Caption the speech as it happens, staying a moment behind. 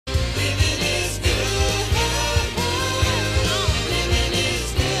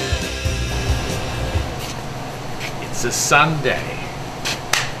It's a Sunday.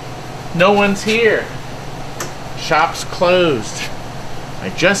 No one's here. Shop's closed.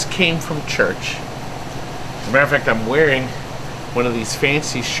 I just came from church. As a matter of fact, I'm wearing one of these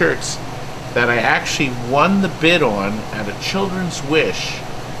fancy shirts that I actually won the bid on at a Children's Wish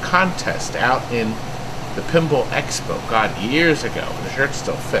contest out in the Pinball Expo. God, years ago. The shirt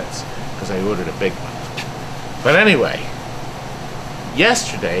still fits because I ordered a big one. But anyway,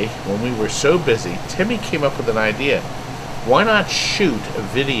 yesterday when we were so busy, Timmy came up with an idea. Why not shoot a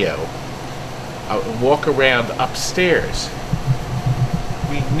video and walk around upstairs?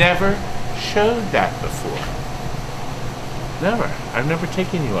 We never showed that before. Never. I've never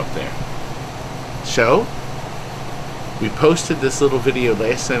taken you up there. So, we posted this little video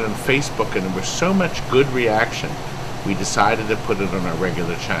last night on Facebook and there was so much good reaction, we decided to put it on our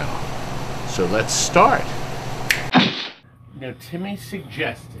regular channel. So let's start. Now, Timmy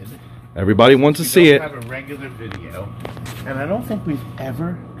suggested everybody wants to see it. Have a regular video, and I don't think we've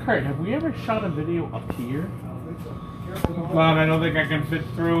ever. Kurt, have we ever shot a video up here? God, I don't think I can fit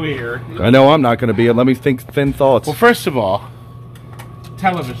through here. I know I'm not going to be. Let me think thin thoughts. Well, first of all,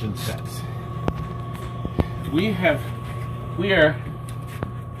 television sets. We are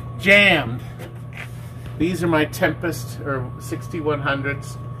jammed. These are my Tempest or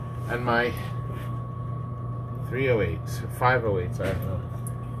 6100s and my 308s, 508s, I don't know.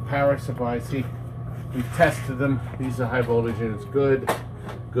 Power supply. See, we've tested them. These are high voltage units. Good,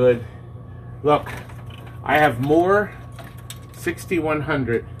 good. Look, I have more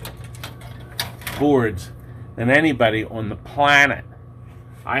 6100 boards than anybody on the planet.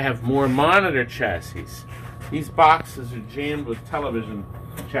 I have more monitor chassis. These boxes are jammed with television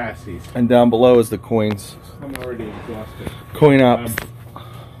chassis. And down below is the coins. I'm already exhausted. Coin ups.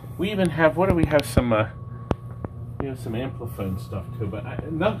 We even have, what do we have? Some, we have some Amplifone stuff too.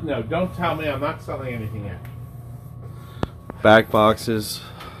 But no, don't tell me I'm not selling anything yet. Back boxes.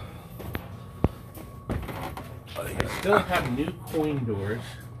 I still have new coin doors.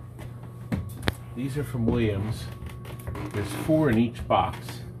 These are from Williams. There's 4 in each box.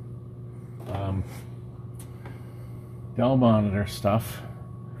 Dell monitor stuff.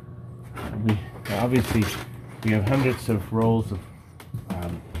 And obviously we have hundreds of rolls of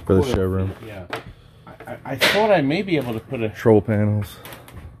for the showroom. Yeah. I thought I may be able to put a control panels.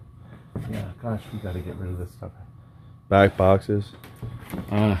 Yeah, gosh, we got to get rid of this stuff. Back boxes.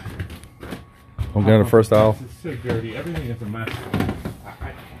 I'm going to first aisle. This is so dirty. Everything is a mess.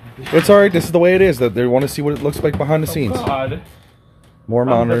 It's alright, this is the way it is. That they want to see what it looks like behind the scenes. God. More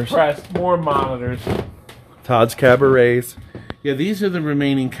monitors. Depressed. More monitors. Todd's cabarets. Yeah, these are the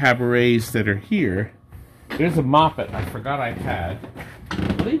remaining cabarets that are here. There's a Moppet I forgot I had.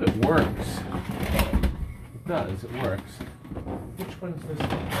 I believe it works. It does, it works. Which one's this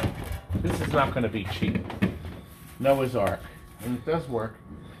one? This is not going to be cheap. Noah's Ark. And it does work.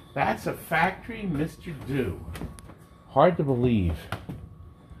 That's a factory Mr. Do. Hard to believe.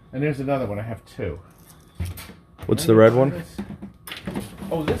 And there's another one. I have 2. What's the red one?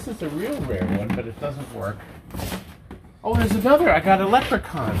 Oh, this is a real rare one, but it doesn't work. Oh, there's another. I got a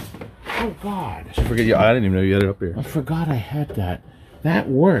Leprechaun. Oh, God. I forget you. I didn't even know you had it up here. I forgot I had that. That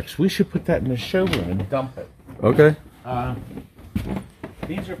works. We should put that in the showroom and dump it. Okay.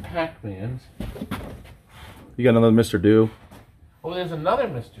 These are Pac-Mans. You got another Mr. Do? Oh, there's another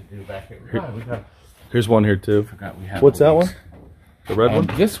Mr. Do back here. God, we got. Here's one here too. I forgot we have. What's that one? The red one?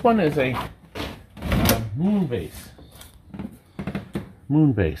 This one is a moon base.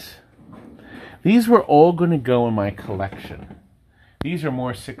 Moon base. These were all going to go in my collection. These are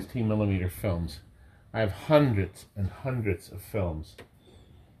more 16mm films. I have hundreds and hundreds of films.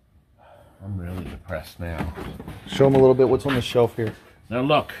 I'm really depressed now. Show them a little bit what's on the shelf here. Now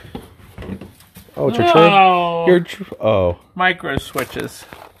look. Oh, it's your trim? Oh. Micro switches.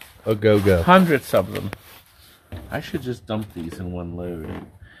 A go-go. Hundreds of them. I should just dump these in one load.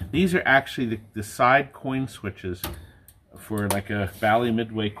 These are actually the side coin switches for like a Valley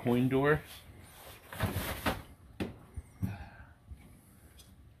Midway coin door.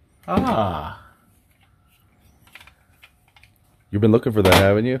 Ah. You've been looking for that,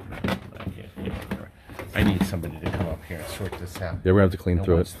 haven't you? I need somebody to come up here and sort this out. Yeah, we're gonna have to clean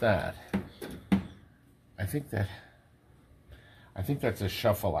through what's it. That? I think that's a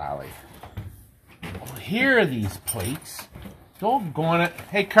shuffle alley. Oh, here are these plates. Doggone it.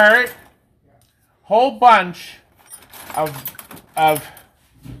 Hey, Kurt. Whole bunch of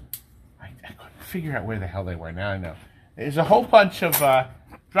I couldn't figure out where the hell they were. Now I know. There's a whole bunch of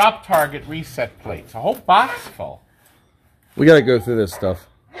drop target reset plates. A whole box full. We got to go through this stuff.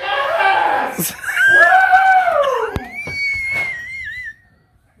 Yes!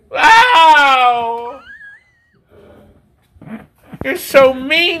 Wow! so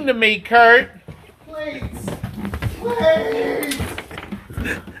mean to me, Kurt. Plates! Plates!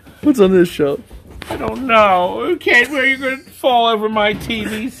 What's on this shelf? I don't know. Okay, where you're going to fall over my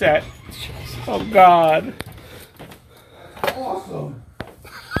TV set. Oh, God. Awesome.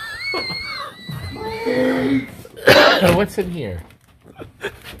 What's in here?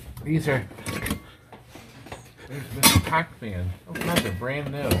 These are... There's Mr. Pac-Man. Oh, God, they're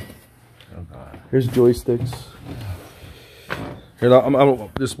brand new. Oh, God. Here's joysticks. Here, I'm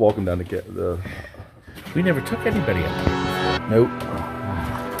just walking down to get the... We never took anybody up there. Nope.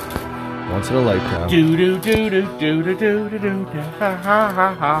 Once in a lifetime. Do do do do do do do do do ha ha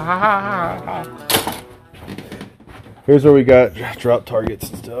ha ha ha. Here's where we got drop targets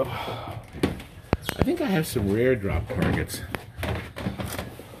and stuff. I think I have some rare drop targets.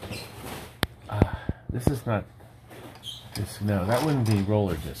 This is not. This no, that wouldn't be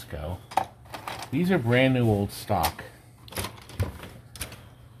roller disco. These are brand new old stock.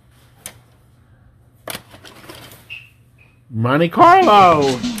 Monte Carlo!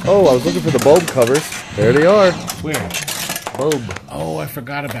 Oh, I was looking for the bulb covers. There they are. Where? Bulb. Oh, I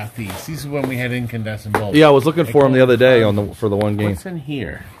forgot about these. These are when we had incandescent bulbs. Yeah, I was looking for them the other day for the one game. What's in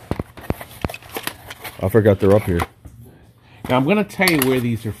here? I forgot they're up here. Now, I'm going to tell you where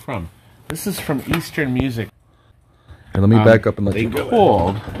these are from. This is from Eastern Music. And let me back up and let you go. They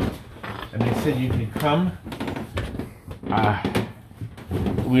called, and they said you can come. I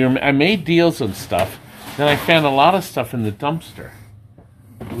made deals on stuff. Then I found a lot of stuff in the dumpster.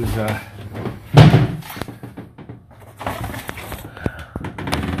 It was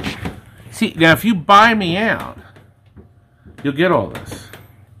See, now if you buy me out, you'll get all this.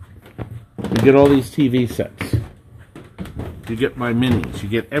 You get all these TV sets. You get my minis. You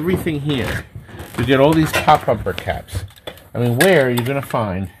get everything here. You get all these top bumper caps. I mean, where are you going to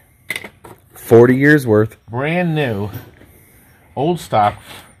find 40 years worth. Brand new, old stock,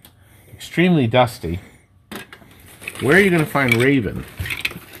 extremely dusty. Where are you going to find Raven?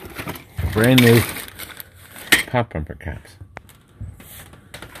 Brand new top bumper caps.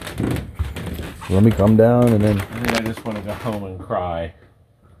 Let me come down and then... I think I just want to go home and cry.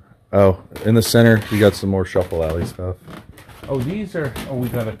 Oh, in the center, we got some more Shuffle Alley stuff. Oh, these are... Oh, we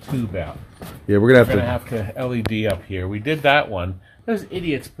got a tube out. Yeah, we're going to have to LED up here. We did that one. Those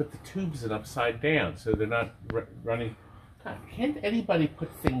idiots put the tubes in upside down, so they're not running... God, can't anybody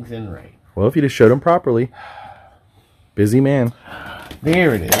put things in right? Well, if you just showed them properly. Busy man.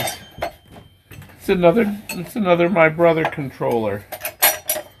 There it is. It's another my brother controller.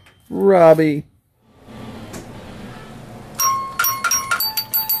 Robbie.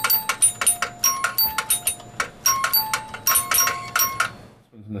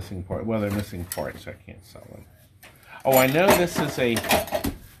 Missing part. Well, they're missing parts, so I can't sell them. Oh, I know this is a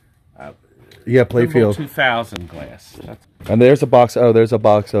yeah, Playfield 2000 glass. And there's a box. Oh, there's a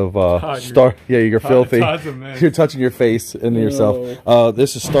box of Star. Yeah, you're filthy. You're touching your face and yourself.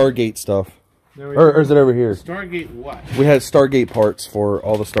 This is Stargate stuff. Or is it over here? Stargate what? We had Stargate parts for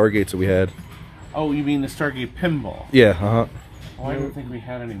all the Stargates that we had. Oh, you mean the Stargate pinball? Yeah. Oh, I don't think we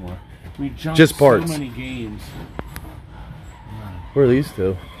had anymore. We jumped just parts. So many games. Where are these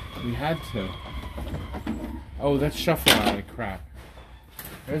two? We had to. Oh, that's Shuffle Alley crap.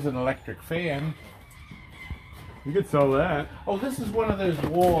 There's an electric fan. You could sell that. Oh, this is one of those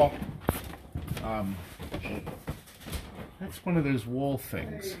wall. That's one of those wall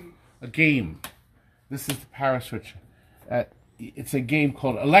things. A game. This is the power switch. It's a game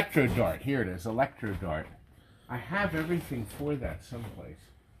called Electro Dart. Here it is, Electro Dart. I have everything for that someplace.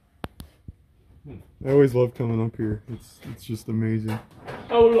 I always love coming up here. It's just amazing.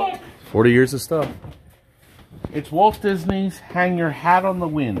 Oh, look! 40 years of stuff. It's Walt Disney's Hang Your Hat on the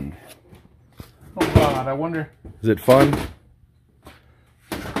Wind. Oh, God, I wonder... Is it fun?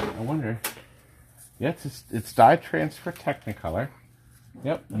 I wonder... Yeah, it's dye transfer Technicolor.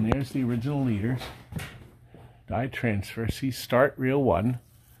 Yep, and there's the original leaders. Dye transfer. See, start reel 1.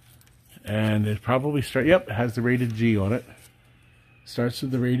 And it probably start... Yep, it has the rated G on it. Starts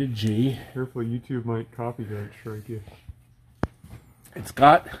with the rated G. Careful, YouTube might copy that, strike you. It's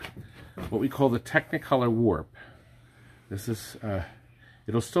got what we call the Technicolor warp. This is,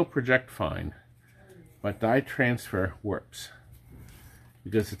 it'll still project fine, but dye transfer warps.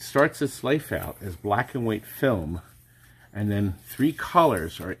 Because it starts its life out as black and white film, and then 3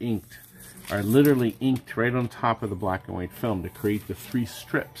 colors are literally inked right on top of the black and white film to create the 3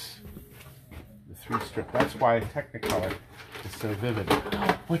 strips. The 3 strips. That's why Technicolor is so vivid.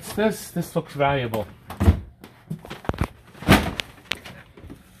 What's this? This looks valuable.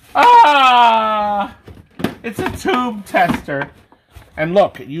 Ah! It's a tube tester. And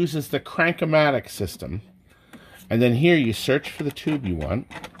look, it uses the Crank-O-Matic system. And then here you search for the tube you want,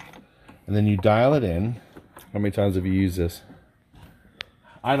 and then you dial it in. How many times have you used this?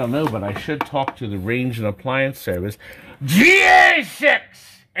 I don't know, but I should talk to the range and appliance service.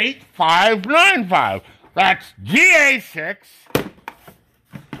 GA6-8595. That's GA6.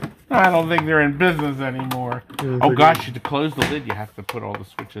 I don't think they're in business anymore. Oh gosh, to close the lid, you have to put all the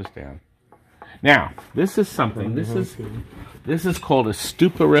switches down. Now, this is something. This is called a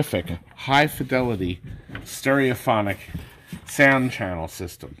stuporific, high-fidelity, stereophonic sound channel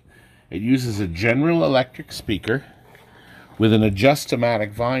system. It uses a General Electric speaker with an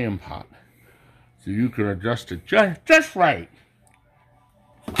adjust-o-matic volume pot, so you can adjust it just right.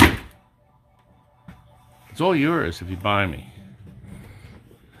 It's all yours if you buy me.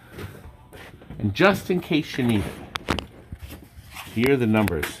 And just in case you need it, here are the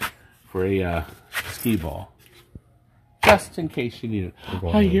numbers for a skee ball. Just in case you need it.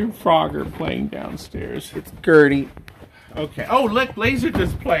 I hear Frogger playing downstairs. It's Gertie. Okay. Oh, look, laser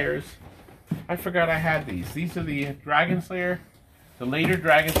disc players. I forgot I had these. These are the Dragon Slayer, the later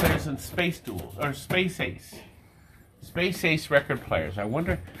Dragon Slayers, and Space Duels, or Space Ace. Space Ace record players. I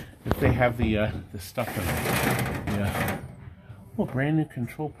wonder if they have the stuff in them. Yeah. Oh, brand new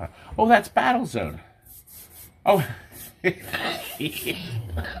control panel. Oh, that's Battlezone. Oh. Watch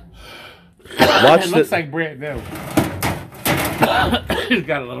it looks like brand new. It's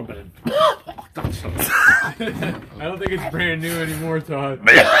got a little bit of... I don't think it's brand new anymore, Todd.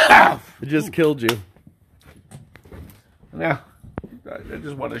 It just killed you. Now, I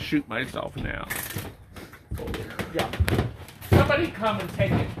just want to shoot myself now. Yeah. Somebody come and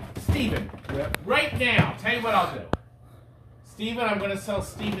take it. Steven, right now, tell you what I'll do. Steven, I'm going to sell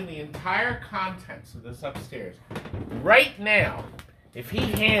Steven the entire contents of this upstairs. Right now, if he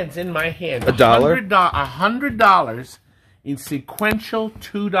hands in my hand $100 in sequential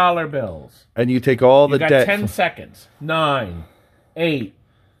 $2 bills. And you take all the debt. You got 10 seconds. 9, 8,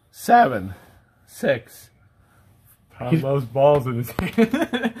 7, 6. Todd loves balls in his hand.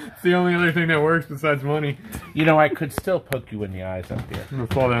 It's the only other thing that works besides money. You know, I could still poke you in the eyes up here. I'm going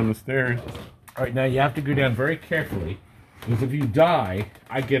to fall down the stairs. All right, now you have to go down very carefully, because if you die,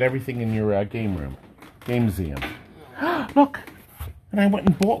 I get everything in your game room. Game museum. Look! And I went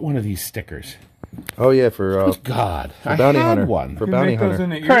and bought one of these stickers. Oh yeah, for God, for bounty I had hunter. one. For bounty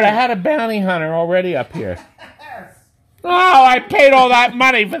hunter. Kurt, I had a bounty hunter already up here. Oh, I paid all that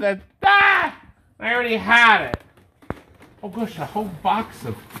money for the... Ah! I already had it. Oh gosh, a whole box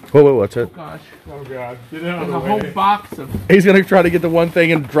of... Whoa, what's it? Oh gosh. Oh God, get out of the There's a whole box of... He's gonna try to get the one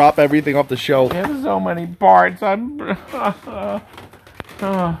thing and drop everything off the shelf. There's so many parts. And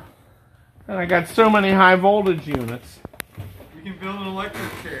I got so many high voltage units. We can build an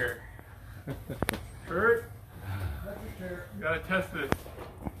electric chair. Kurt, electric chair. You gotta test this.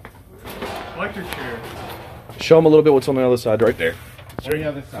 Electric chair. Show him a little bit what's on the other side, right there. On the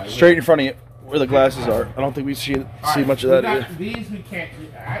other side. Straight in front of you, where the glasses are. I don't think we see much of that either. These we can't.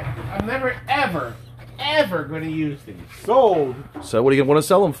 I'm never, ever going to use these. Sold. So what are you going to want to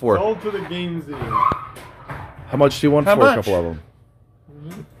sell them for? Sold to the game museum. How much do you want for a couple of them?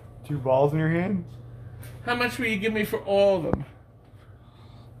 2 balls in your hand? How much will you give me for all of them?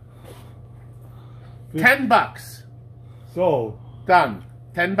 $10. Sold. Done.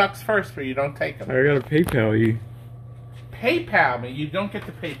 $10 first for you. Don't take them. I gotta PayPal you. PayPal me. You don't get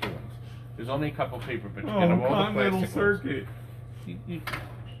the paper ones. There's only a couple paper, but you get them all the Continental plastic Circuit. ones.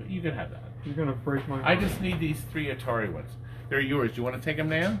 You can have that. You're gonna break my heart. I just need these 3 Atari ones. They're yours. Do you want to take them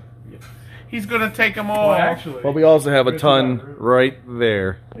now? Yes. He's going to take them all. Well, actually. But we also have a ton right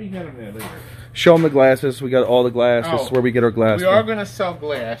there. Oh, you got them there later. Show them the glasses. We got all the glass. This is where we get our glass. We are going to sell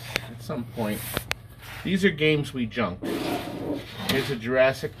glass at some point. These are games we junked. Here's a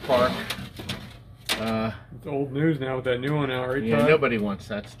Jurassic Park. It's old news now with that new one out, right? Yeah, Todd? nobody wants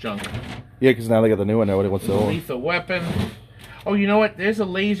that. It's junk. Yeah, because now they got the new one. Nobody wants the old one. Lethal Weapon. Oh, you know what? There's a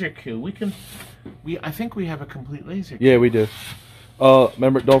laser queue. I think we have a complete laser queue. Yeah, we do.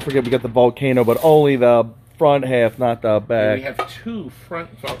 Remember, don't forget we got the volcano, but only the front half, not the back. We have 2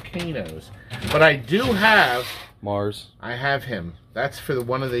 front volcanoes. But I do have... Mars. I have him. That's for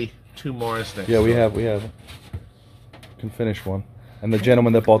one of the 2 Mars things. Yeah, we have. Can finish one. And the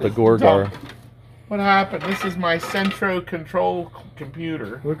gentleman that bought the Gorgar. What happened? This is my Centro control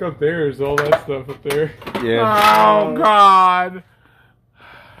computer. Look up there. There's all that stuff up there. Yeah. Oh, God.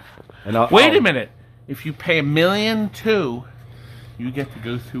 And Wait a minute. If you pay $1.2 million, you get to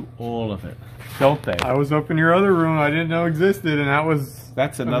go through all of it. Don't they? I was up in your other room I didn't know existed, and that was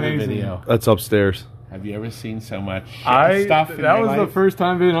That's another amazing. video. That's upstairs. Have you ever seen so much shit stuff in That your was life? the first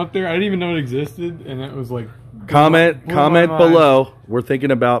time being up there. I didn't even know it existed, and it was like... Comment blew my mind. below. We're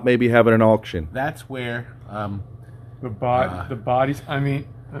thinking about maybe having an auction. That's where The bodies. I mean,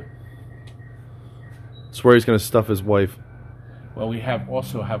 It's where he's gonna stuff his wife. Well, we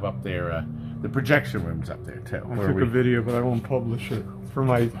also have up there the projection rooms up there too. I took a video, but I won't publish it for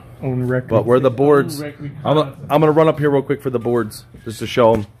my own record. But where the boards? I'm gonna run up here real quick for the boards just to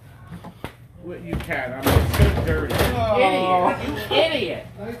show them. Well, you can. I'm so dirty. Oh. You idiot!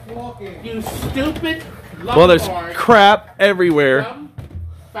 Nice walking. You stupid. Well, there's crap everywhere. Dumb,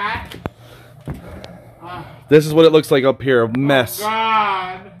 fat. This is what it looks like up here. A mess. Oh,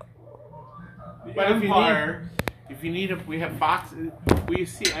 God. But if you need we have boxes. We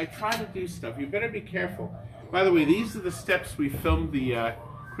see. I try to do stuff. You better be careful. By the way, these are the steps we filmed the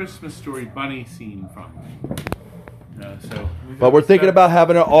Christmas Story bunny scene from. But we're thinking about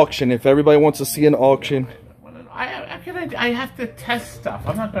having an auction. If everybody wants to see an auction, I have to test stuff.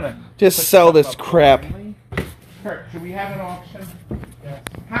 I'm not gonna just sell this crap. Kurt, should we have an auction? Yeah.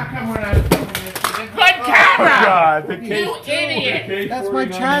 How come we're not filming this with a good camera? Oh, God, you idiot! That's my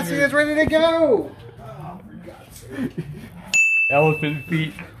chassis is ready to go. Elephant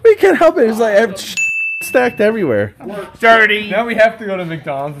feet. We can't help it. It's like stacked everywhere. Dirty. Now we have to go to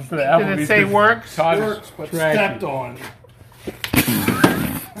McDonald's instead of Applebee's. Did it say works? Works, but stepped on.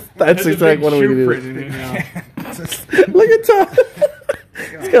 That's exactly what we do. Look at Tom.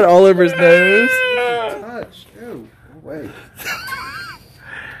 He's got all over his nose. Touch. Ew. Wait.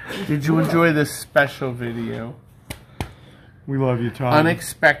 Did you enjoy this special video? We love you, Tom.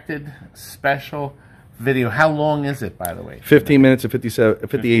 Unexpected special video. How long is it, by the way? 15 minutes and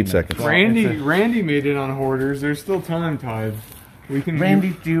 58 seconds. Randy made it on Hoarders. There's still time tied. We can.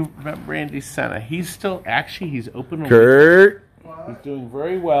 Randy, do you remember Randy Senna? He's still he's open. Kurt, he's doing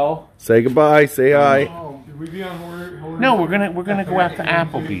very well. say goodbye. Say hi. Did we be on Hoarders? No, we're gonna go out to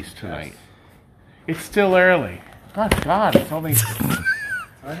Applebee's tonight. It's still early. Oh God, it's only.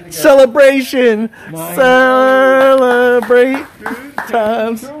 Celebration! Celebrate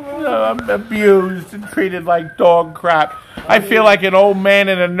times. I'm abused and treated like dog crap. I feel like an old man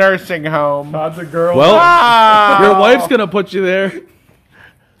in a nursing home. Todd's a girl. Well, your wife's gonna put you there.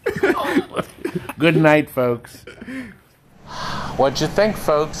 Good night, folks. What'd you think,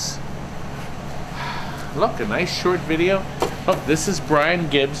 folks? Look, a nice short video. Look, this is Brian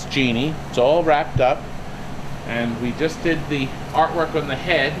Gibbs' Genie. It's all wrapped up. And we just did the artwork on the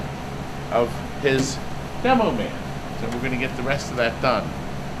head of his demo man. So we're going to get the rest of that done.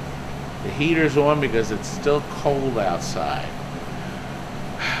 The heater's on because it's still cold outside.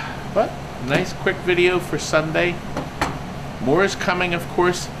 But nice quick video for Sunday. More is coming, of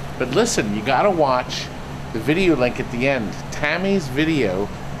course. But listen, you got to watch the video link at the end. Tammy's video.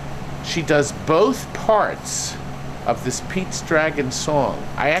 She does both parts of this Pete's Dragon song.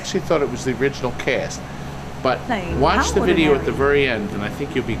 I actually thought it was the original cast. But watch the video at the very end, and I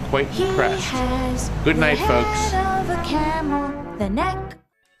think you'll be quite impressed. Good night, folks.